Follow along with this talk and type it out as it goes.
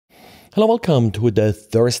Hello, welcome to the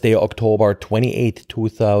Thursday, October 28th,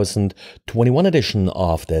 2021 edition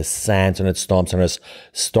of the SANS Internet Storm Center's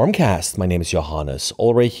Stormcast. My name is Johannes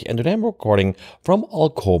Ulrich and today I'm recording from Al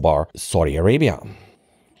Khobar, Saudi Arabia.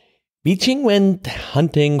 Beijing went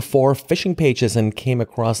hunting for phishing pages and came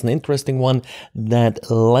across an interesting one that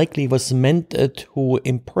likely was meant to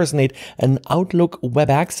impersonate an Outlook web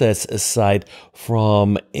access site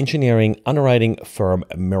from engineering underwriting firm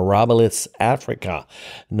Mirabilis Africa.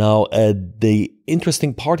 Now, the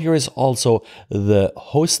interesting part here is also the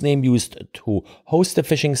host name used to host the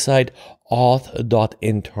phishing site,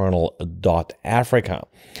 auth.internal.africa.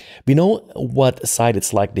 We know what site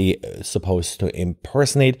it's likely supposed to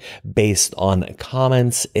impersonate based on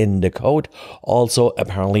comments in the code. Also,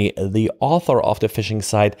 apparently, the author of the phishing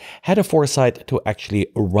site had a foresight to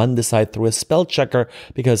actually run the site through a spell checker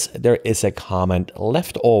because there is a comment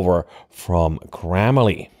left over from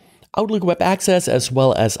Grammarly. Outlook Web Access as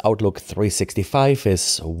well as Outlook 365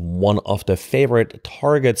 is one of the favorite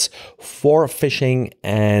targets for phishing,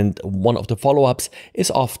 and one of the follow-ups is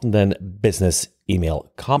often then business email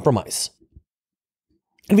compromise.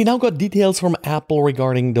 And we now got details from Apple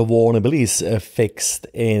regarding the vulnerabilities fixed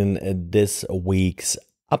in this week's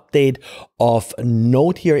update. Of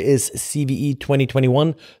note here is CVE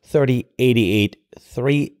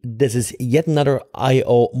 2021-3088-3. This is yet another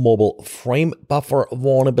I/O mobile frame buffer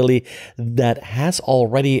vulnerability that has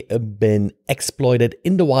already been exploited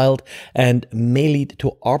in the wild and may lead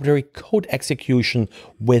to arbitrary code execution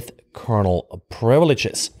with kernel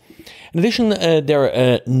privileges. In addition, there are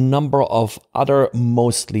a number of other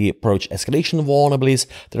mostly approach escalation vulnerabilities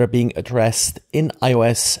that are being addressed in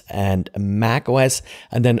iOS and macOS.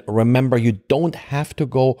 And then remember, you don't have to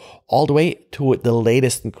go all the way to the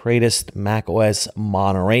latest and greatest macOS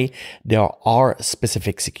Monterey. There are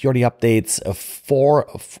specific security updates for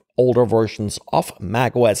older versions of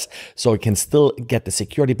macOS, so you can still get the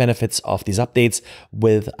security benefits of these updates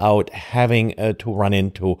without having to run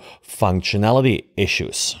into functionality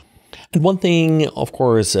issues. And one thing, of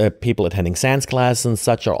course, people attending SANS class and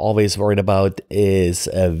such are always worried about is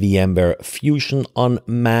VMware Fusion on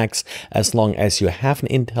Macs. As long as you have an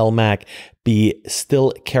Intel Mac, be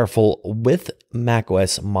still careful with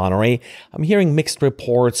macOS Monterey. I'm hearing mixed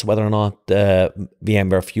reports whether or not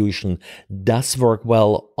VMware Fusion does work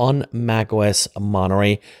well on macOS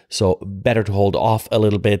Monterey, so better to hold off a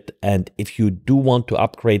little bit. And if you do want to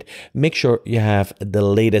upgrade, make sure you have the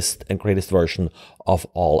latest and greatest version of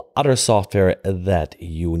all other software that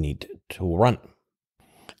you need to run.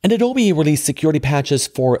 And Adobe released security patches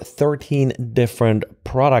for 13 different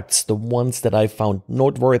products. The ones that I found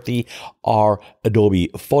noteworthy are Adobe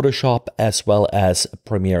Photoshop as well as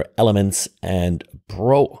Premiere Elements and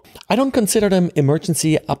Pro. I don't consider them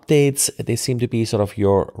emergency updates. They seem to be sort of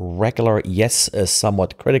your regular, yes,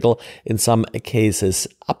 somewhat critical in some cases,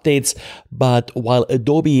 updates. But while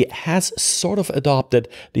Adobe has sort of adopted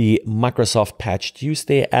the Microsoft Patch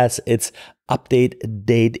Tuesday as its update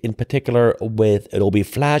date, in particular with Adobe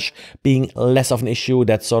Flash being less of an issue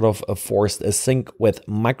that sort of forced a sync with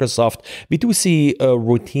Microsoft, we do see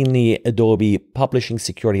routinely Adobe publishing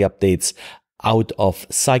security updates out of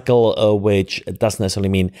cycle, which doesn't necessarily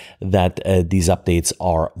mean that these updates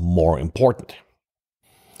are more important.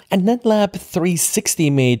 And NetLab 360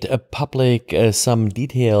 made public some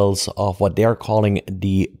details of what they're calling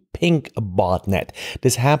the Pinkbot.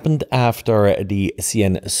 This happened after the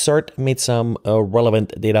CN CERT made some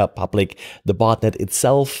relevant data public. The botnet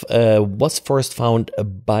itself was first found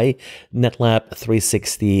by NetLab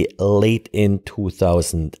 360 late in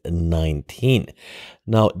 2019.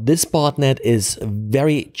 Now, this botnet is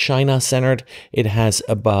very China-centered. It has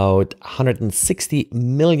about 160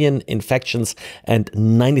 million infections and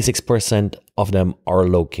 96% of them are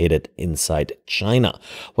located inside China.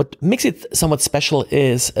 What makes it somewhat special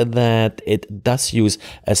is that it does use,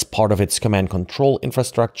 as part of its command control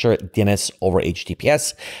infrastructure, DNS over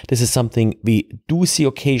HTTPS. This is something we do see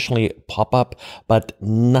occasionally pop up, but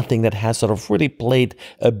nothing that has sort of really played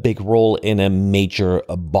a big role in a major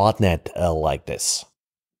botnet like this.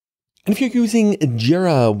 And if you're using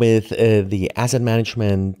Jira with the asset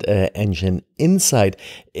management engine inside,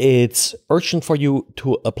 it's urgent for you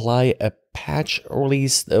to apply a patch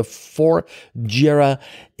release for Jira.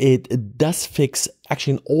 It does fix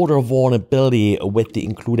actually an older vulnerability with the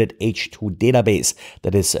included H2 database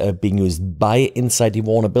that is being used by inside. The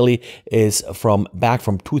vulnerability is back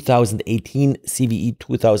from 2018, CVE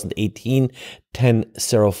 2018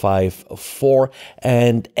 10.054,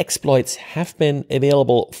 and exploits have been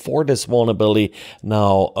available for this vulnerability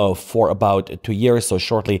now for about 2 years, so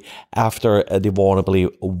shortly after the vulnerability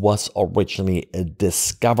was originally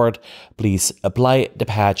discovered. please apply the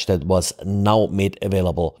patch that was now made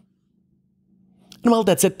available. And well,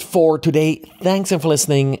 that's it for today. Thanks for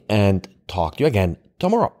listening, and talk to you again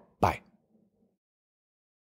tomorrow.